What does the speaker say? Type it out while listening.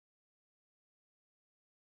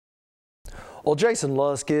Well, Jayson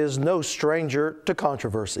Lusk is no stranger to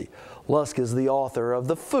controversy. Lusk is the author of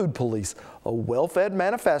The Food Police, a well-fed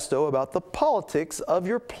manifesto about the politics of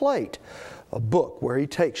your plate, a book where he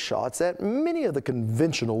takes shots at many of the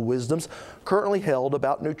conventional wisdoms currently held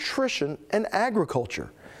about nutrition and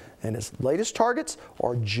agriculture. And his latest targets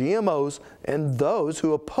are GMOs and those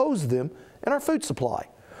who oppose them in our food supply.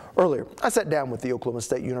 Earlier, I sat down with the Oklahoma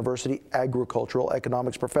State University agricultural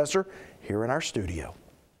economics professor here in our studio.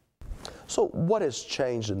 So what has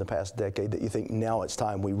changed in the past decade that you think now it's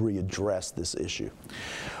time we readdress this issue?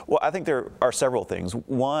 Well, I think there are several things.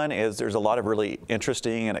 One is there's a lot of really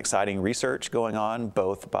interesting and exciting research going on,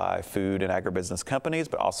 both by food and agribusiness companies,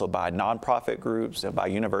 but also by nonprofit groups and by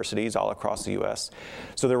universities all across the U.S.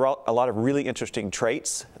 So there are a lot of really interesting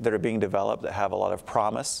traits that are being developed that have a lot of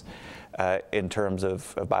promise in terms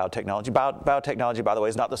of biotechnology. Biotechnology, by the way,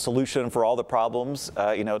 is not the solution for all the problems.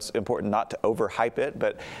 It's important not to overhype it,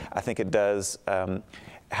 but I think it does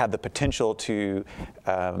have the potential to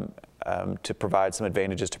provide some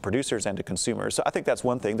advantages to producers and to consumers. So I think that's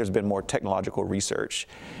one thing. There's been more technological research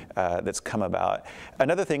that's come about.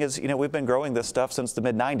 Another thing is, we've been growing this stuff since the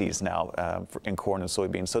mid-90s now in corn and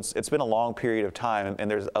soybeans. So it's been a long period of time,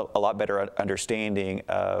 and there's a lot better understanding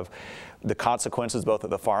of the consequences both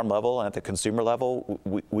at the farm level and at the consumer level.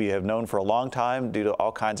 We have known for a long time, due to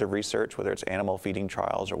all kinds of research, whether it's animal feeding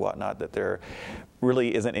trials or whatnot, that there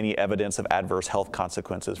really isn't any evidence of adverse health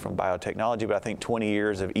consequences from biotechnology. But I think 20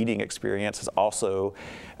 years of eating experience has also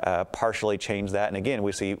partially changed that. And again,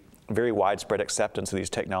 we see very widespread acceptance of these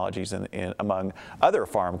technologies among other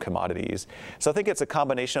farm commodities. So I think it's a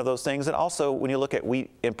combination of those things. And also, when you look at wheat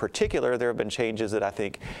in particular, there have been changes that I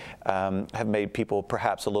think have made people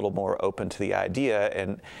perhaps a little more open to the idea.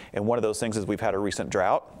 And one of those things is we've had a recent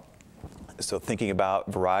drought. So thinking about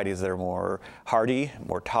varieties that are more hardy,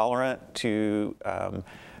 more tolerant to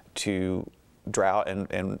drought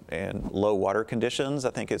and low water conditions,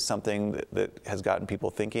 I think is something that has gotten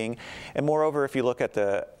people thinking. And moreover, if you look at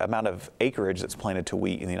the amount of acreage that's planted to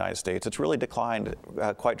wheat in the United States, it's really declined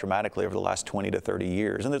quite dramatically over the last 20 to 30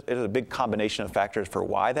 years. And there's a big combination of factors for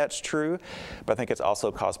why that's true, but I think it's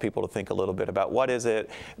also caused people to think a little bit about what is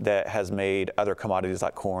it that has made other commodities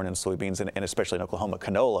like corn and soybeans, and especially in Oklahoma,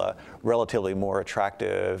 canola, relatively more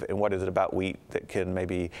attractive, and what is it about wheat that can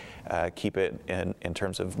maybe keep it in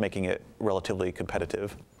terms of making it relatively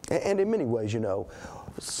competitive. And in many ways,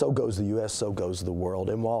 so goes the U.S., so goes the world.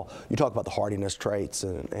 And while you talk about the hardiness traits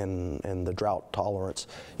and the drought tolerance,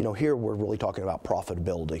 here we're really talking about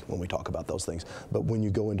profitability when we talk about those things. But when you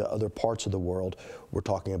go into other parts of the world, we're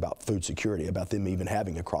talking about food security, about them even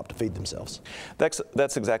having a crop to feed themselves.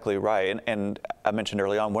 That's exactly right. And I mentioned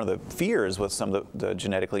early on, one of the fears with some of the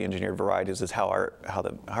genetically engineered varieties is how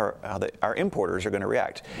our importers are going to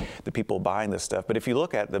react, the people buying this stuff. But if you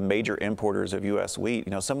look at the major importers of U.S. wheat,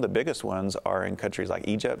 some of the biggest ones are in countries like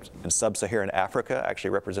Egypt, and sub-Saharan Africa actually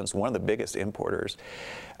represents one of the biggest importers.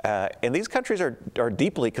 And these countries are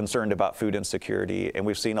deeply concerned about food insecurity, and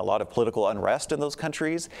we've seen a lot of political unrest in those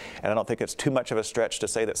countries. And I don't think it's too much of a stretch to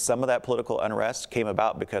say that some of that political unrest came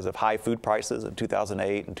about because of high food prices in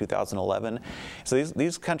 2008 and 2011. So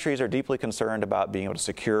these countries are deeply concerned about being able to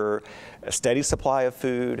secure a steady supply of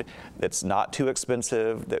food that's not too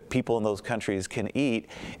expensive, that people in those countries can eat.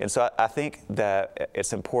 And so I think that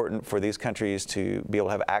it's important for these countries to be able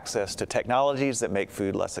to have access to technologies that make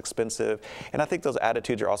food less expensive. And I think those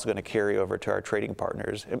attitudes are also going to carry over to our trading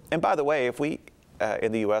partners. And by the way, if we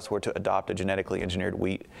in the U.S. were to adopt a genetically engineered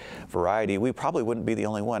wheat variety, we probably wouldn't be the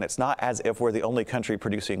only one. It's not as if we're the only country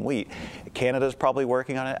producing wheat. Canada's probably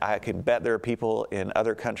working on it. I can bet there are people in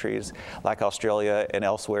other countries like Australia and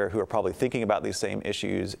elsewhere who are probably thinking about these same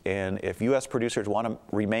issues. And if U.S. producers want to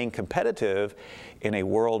remain competitive in a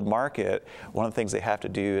world market, one of the things they have to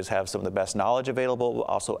do is have some of the best knowledge available, but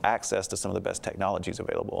also access to some of the best technologies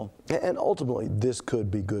available. And ultimately, this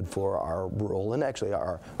could be good for our rural and actually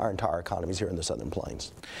our entire economies here in the Southern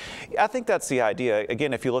Plains. I think that's the idea.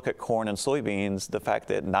 Again, if you look at corn and soybeans, the fact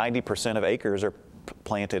that 90% of acres are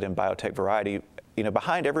planted in biotech variety,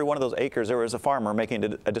 behind every one of those acres, there is a farmer making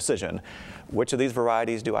a decision. Which of these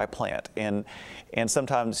varieties do I plant? And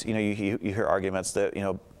sometimes, you hear arguments that,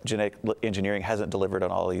 genetic engineering hasn't delivered on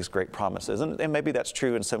all these great promises. And maybe that's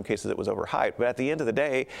true. In some cases it was overhyped. But at the end of the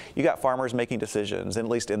day, you got farmers making decisions. And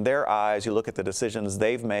at least in their eyes, you look at the decisions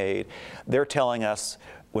they've made, they're telling us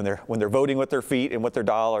when they're voting with their feet and with their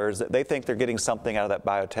dollars, that they think they're getting something out of that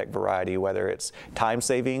biotech variety, whether it's time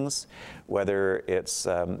savings, whether it's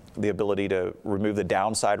the ability to remove the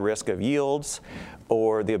downside risk of yields,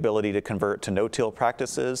 or the ability to convert to no-till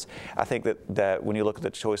practices. I think that when you look at the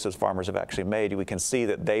choices farmers have actually made, we can see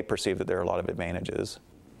that they perceive that there are a lot of advantages.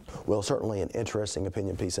 Well, certainly an interesting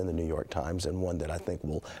opinion piece in the New York Times, and one that I think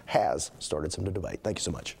has started some debate. Thank you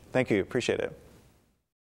so much. Thank you. Appreciate it.